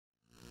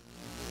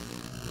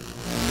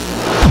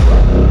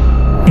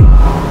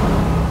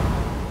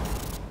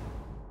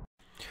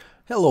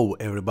Hello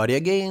everybody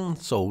again,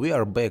 so we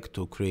are back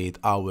to create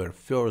our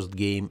first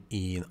game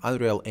in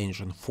Unreal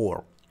Engine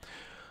 4.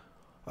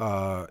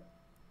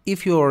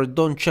 If you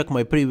don't check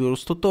my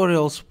previous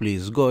tutorials,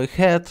 please go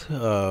ahead,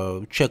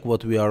 check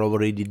what we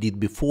already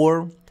did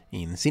before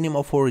in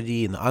Cinema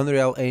 4D, in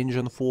Unreal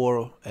Engine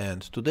 4,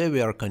 and today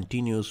we are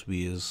continuous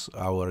with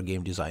our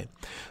game design.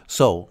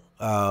 So,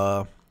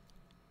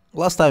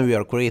 last time we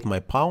are create my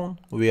pawn,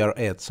 we are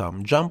add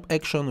some jump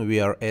action, we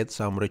are add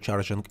some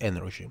recharging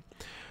energy.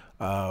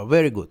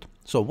 Very good.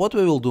 So what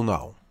we will do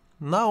now?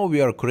 Now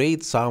we are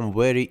create some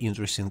very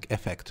interesting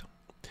effect.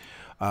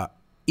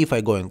 If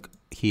I going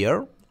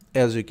here,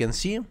 as you can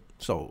see,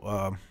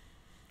 so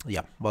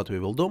yeah, what we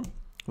will do?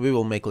 We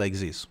will make like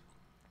this.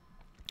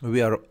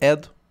 We are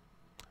add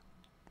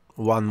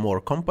one more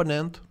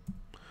component,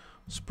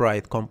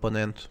 sprite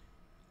component,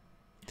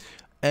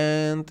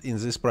 and in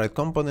this sprite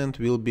component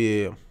will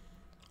be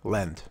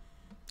land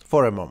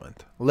for a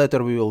moment.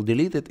 Later we will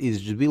delete it.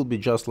 It will be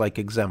just like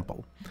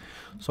example.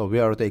 So we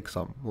are take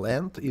some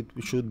land, it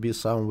should be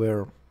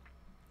somewhere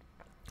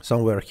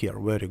here,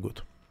 very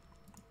good.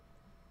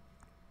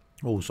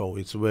 Oh, so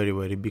it's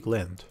very big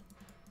land.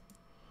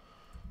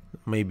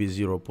 Maybe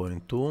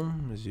 0.2,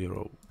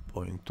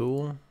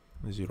 0.2,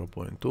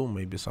 0.2,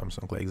 maybe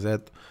something like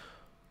that.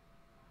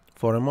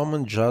 For a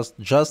moment,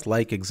 just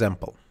like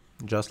example,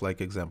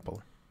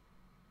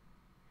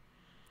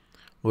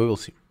 We will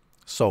see.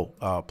 So,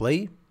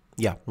 play,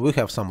 yeah, we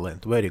have some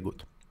land, very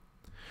good.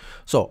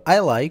 So, I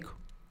like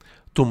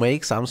to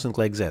make something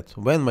like that.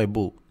 When my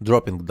bull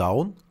dropping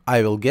down,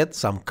 I will get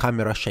some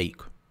camera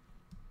shake.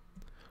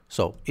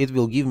 So it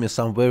will give me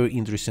some very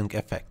interesting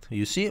effect.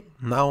 You see,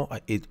 now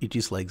it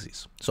is like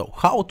this. So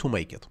how to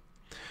make it?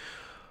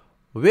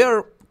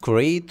 We'll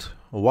create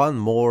one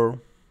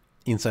more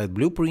inside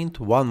blueprint,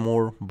 one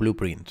more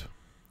blueprint.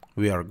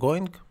 We are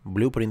going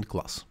blueprint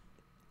class.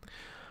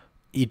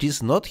 It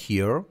is not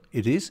here,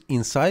 it is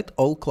inside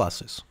all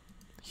classes.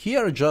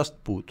 Here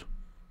just put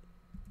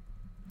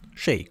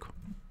shake.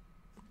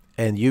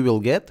 And you will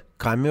get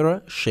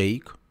camera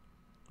shake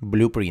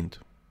blueprint.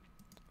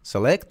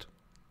 Select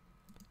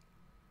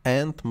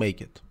and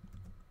make it.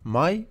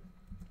 My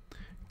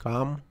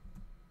come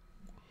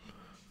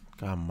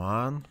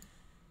on,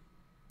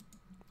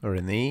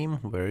 rename,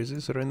 where is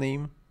this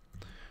rename?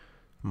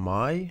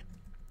 My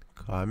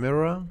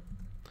camera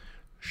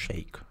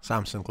shake,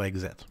 something like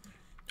that.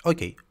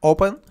 Okay,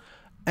 open.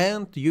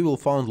 And you will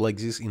find like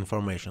this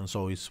information.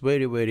 So it's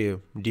very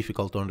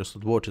difficult to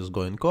understand what is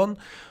going on.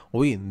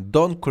 We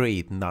don't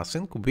create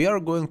nothing. We are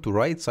going to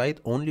right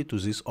side only to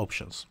these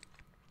options.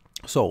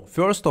 So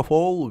first of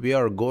all, we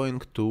are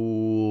going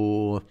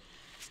to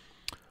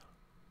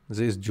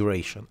this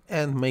duration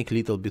and make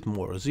little bit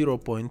more,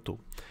 0.2.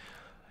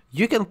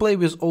 You can play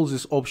with all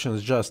these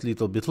options just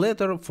little bit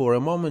later. For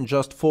a moment,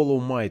 just follow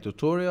my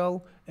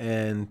tutorial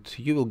and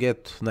you will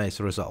get nice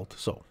result.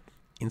 So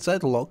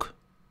inside lock,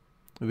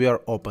 we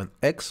are open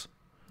X,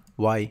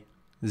 Y,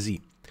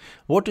 Z.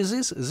 What is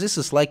this? This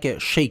is like a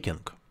shaking.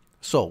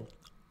 So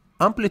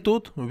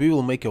amplitude, we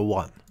will make a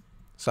 1,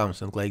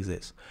 something like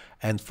this.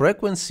 And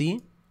frequency,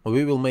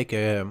 we will make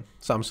a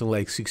something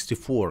like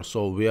 64.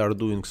 So we are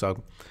doing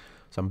some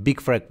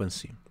big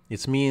frequency.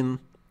 It means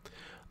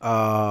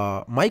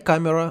my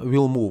camera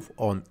will move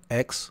on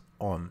X,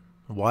 on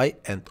Y,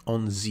 and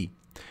on Z.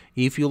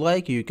 If you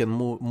like, you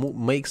can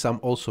make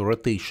some also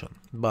rotation.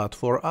 But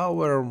for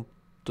our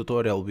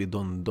tutorial we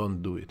don't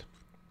do it.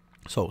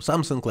 So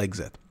something like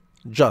that.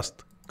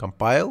 Just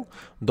compile,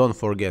 don't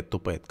forget to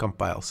put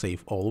compile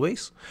save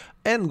always,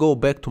 and go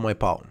back to my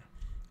pawn.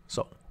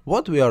 So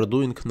what we are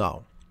doing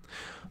now?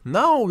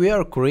 Now we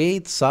are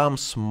create some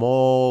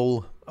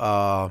small,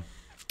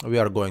 we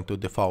are going to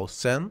default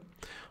scene,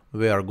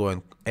 we are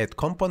going add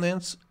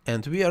components,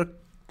 and we are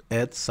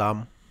add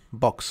some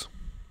box.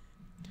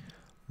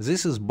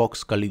 This is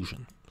box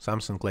collision,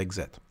 something like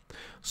that.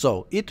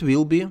 So it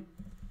will be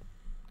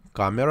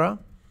camera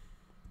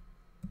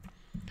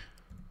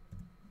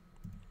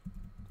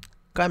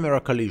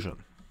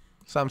collision,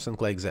 something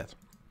like that.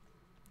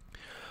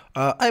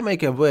 I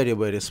make a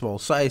very small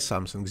size,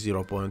 something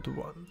 0.1,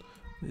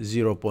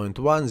 0.1,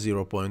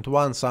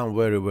 0.1, some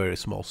very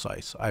small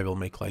size. I will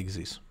make like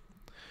this.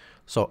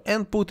 So,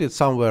 and put it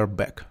somewhere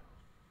back,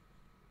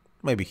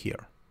 maybe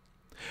here.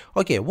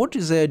 Okay, what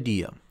is the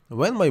idea?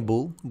 When my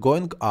bull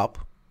going up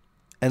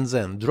and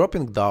then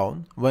dropping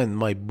down, when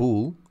my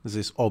bull,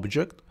 this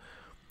object,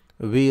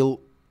 will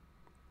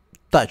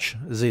touch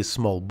this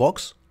small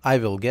box, I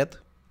will get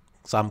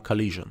some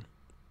collision.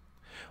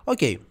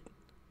 Okay,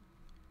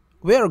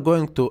 we are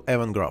going to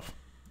event graph.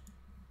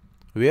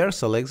 We are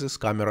select this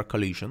camera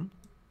collision.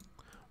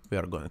 We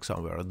are going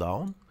somewhere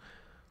down,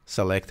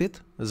 select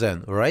it,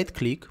 then right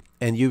click,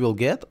 and you will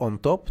get on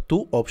top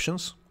two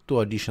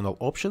additional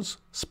options,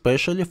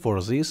 specially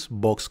for this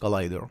box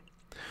collider.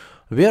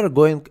 We are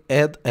going to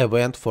add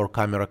event for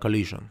camera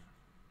collision.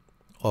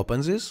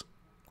 Open this,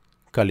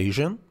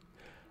 collision,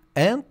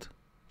 and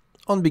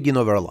on begin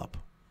overlap.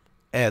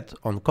 Add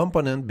on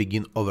component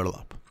begin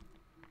overlap.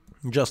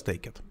 Just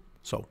take it.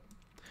 So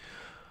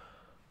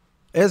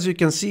As you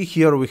can see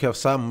here, we have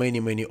some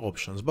many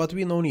options, but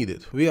we don't need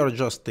it. We are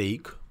just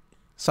take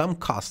some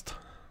cast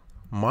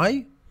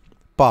my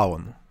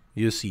pawn.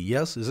 You see,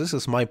 yes, this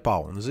is my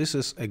pawn. This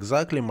is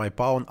exactly my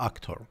pawn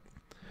actor.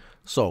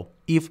 So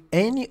if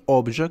any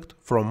object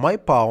from my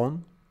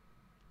pawn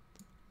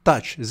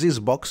touch this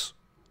box,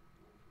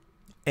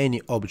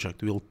 any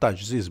object will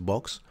touch this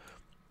box,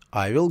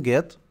 I will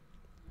get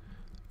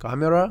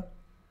camera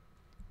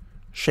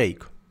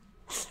shake.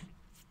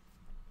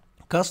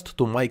 Cast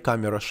to my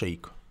camera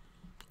shake.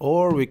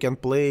 Or we can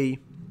play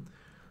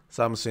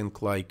something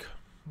like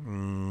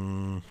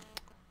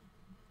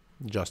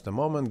just a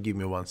moment, give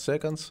me 1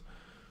 second.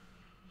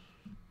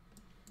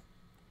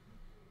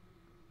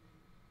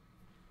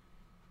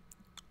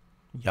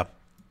 Yeah.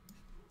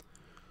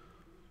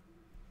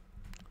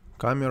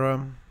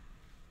 Camera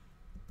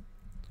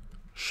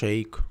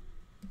shake.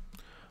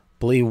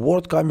 Play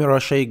word camera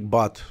shake,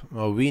 but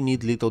we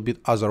need little bit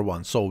other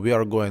one. So we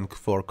are going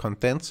for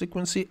content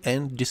sequence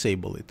and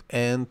disable it.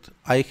 And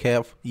I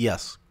have,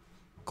 yes,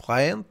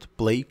 client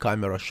play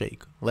camera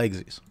shake, like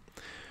this.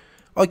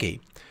 Okay,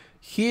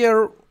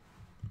 here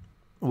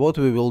what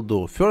we will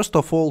do. First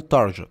of all,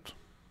 target.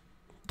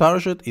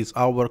 Target is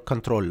our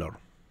controller.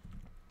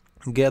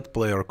 Get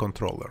player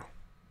controller.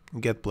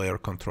 Get player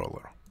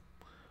controller.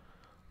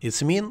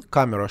 It means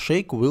camera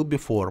shake will be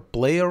for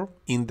player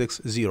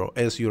index 0.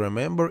 As you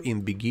remember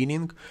in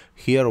beginning,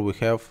 here we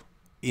have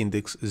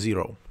index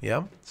 0.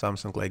 Yeah,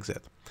 something like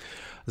that.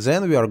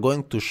 Then we are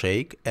going to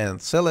shake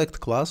and select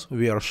class.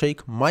 We are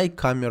shake my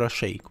camera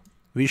shake,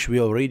 which we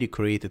already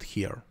created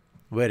here.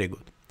 Very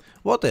good.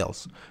 What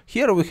else?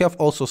 Here we have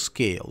also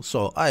scale.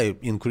 So I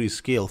increase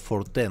scale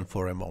for 10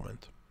 for a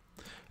moment.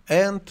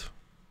 And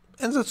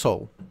that's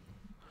all.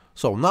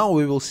 So now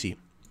we will see.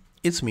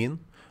 It's mean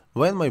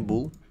when my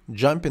bull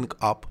jumping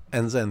up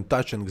and then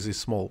touching this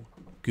small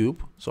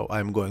cube. So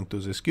I'm going to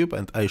this cube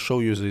and I show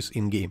you this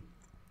in game.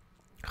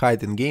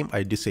 Hide in game,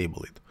 I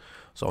disable it.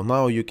 So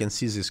now you can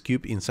see this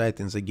cube inside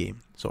in the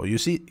game. So you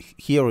see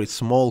here it's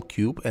small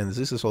cube and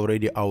this is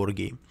already our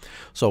game.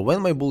 So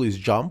when my bull is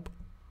jump,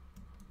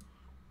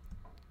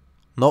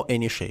 no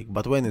any shake,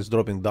 but when it's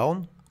dropping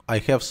down, I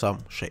have some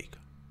shake,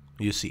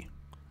 you see.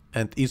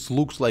 And it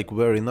looks like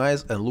very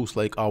nice and looks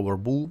like our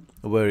bull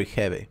very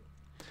heavy.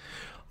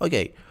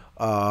 Okay,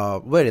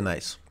 very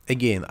nice.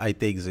 Again, I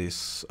take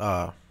this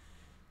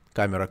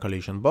camera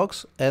collision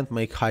box and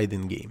make hide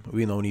in game.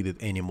 We don't need it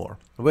anymore.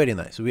 Very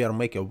nice. We are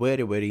making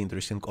very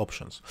interesting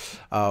options.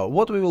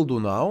 What we will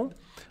do now?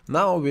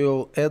 Now we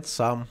will add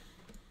some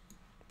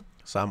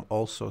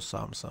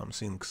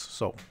things.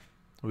 So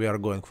we are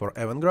going for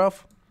event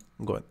graph.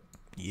 Going,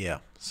 yeah,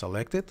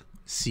 select it,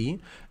 C,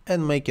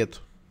 and make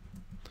it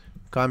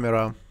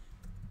camera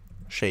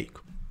shake.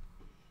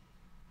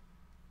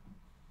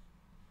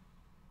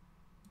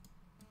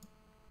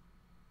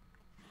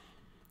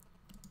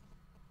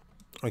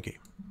 Okay,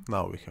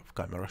 now we have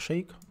camera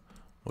shake,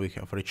 we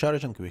have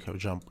recharging, we have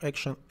jump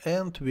action,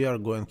 and we are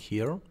going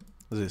here.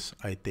 This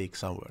I take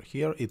somewhere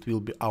here. It will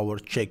be our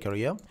check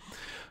area.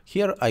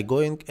 Here I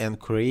going and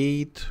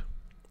create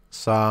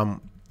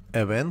some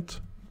event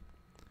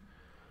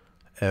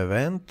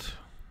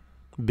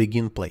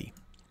begin play.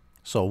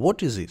 So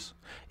what is this?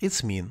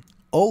 It's mean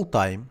all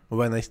time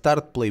when I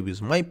start play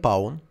with my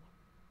pawn,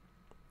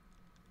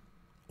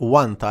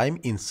 one time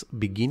in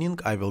beginning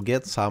I will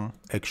get some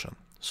action.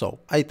 So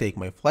I take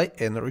my fly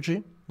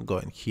energy, go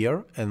in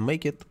here and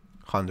make it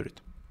 100.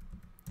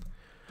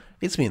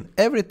 It's mean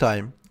every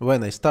time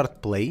when I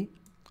start play,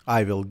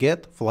 I will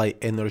get fly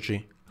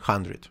energy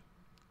 100.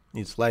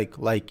 It's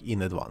like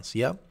in advance,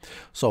 yeah?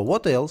 So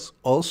what else?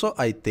 Also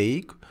I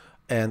take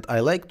and I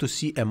like to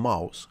see a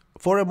mouse.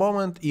 For a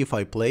moment, if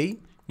I play,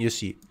 you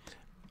see,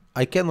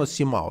 I cannot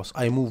see mouse.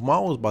 I move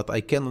mouse, but I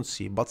cannot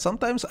see. But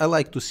sometimes I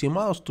like to see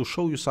mouse to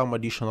show you some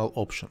additional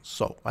options.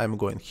 So I'm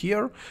going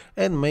here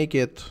and make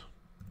it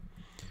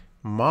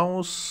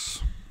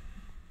mouse,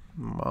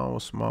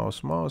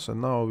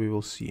 and now we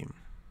will see.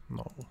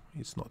 No,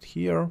 it's not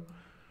here.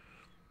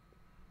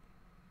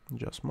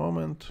 Just a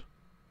moment.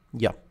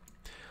 Yeah.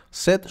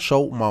 Set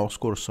show mouse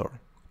cursor.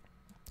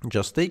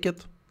 Just take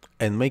it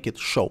and make it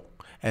show.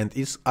 And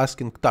it's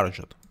asking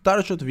target.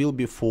 Target will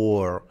be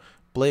for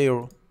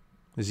player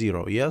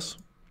 0, yes?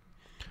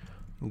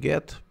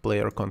 Get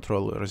player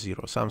controller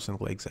 0, something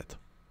like that.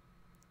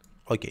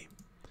 Okay.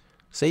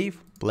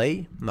 Save,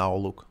 play. Now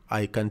look,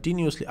 I can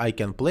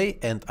play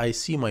and I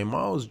see my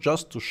mouse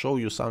just to show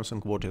you something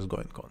what is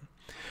going on.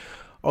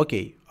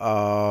 Okay,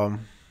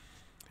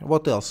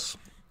 what else?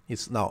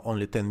 It's now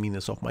only 10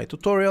 minutes of my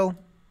tutorial.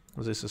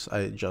 This is,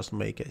 I just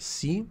make a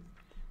C,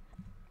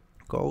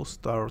 go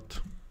start,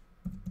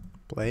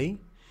 play,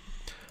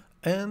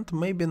 and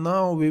maybe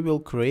now we will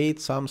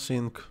create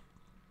something.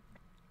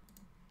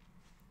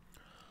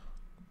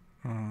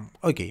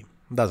 Okay,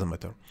 doesn't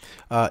matter.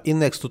 In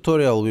next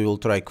tutorial we will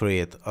try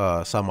create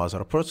some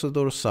other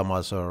procedures, some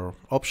other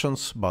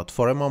options, but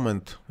for a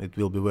moment it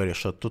will be very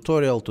short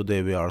tutorial.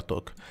 Today we are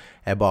talk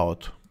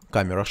about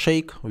camera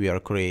shake, we are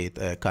create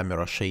a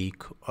camera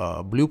shake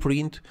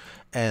blueprint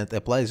and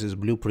apply this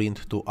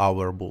blueprint to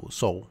our bull.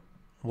 So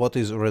what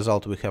is the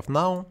result we have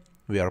now?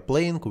 We are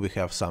playing, we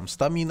have some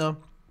stamina.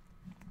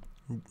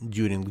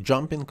 During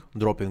jumping,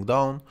 dropping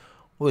down,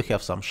 we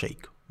have some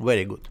shake.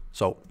 Very good.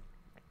 So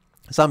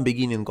some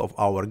beginning of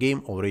our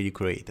game already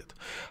created.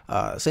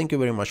 Thank you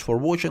very much for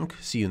watching.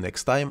 See you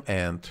next time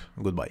and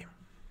goodbye.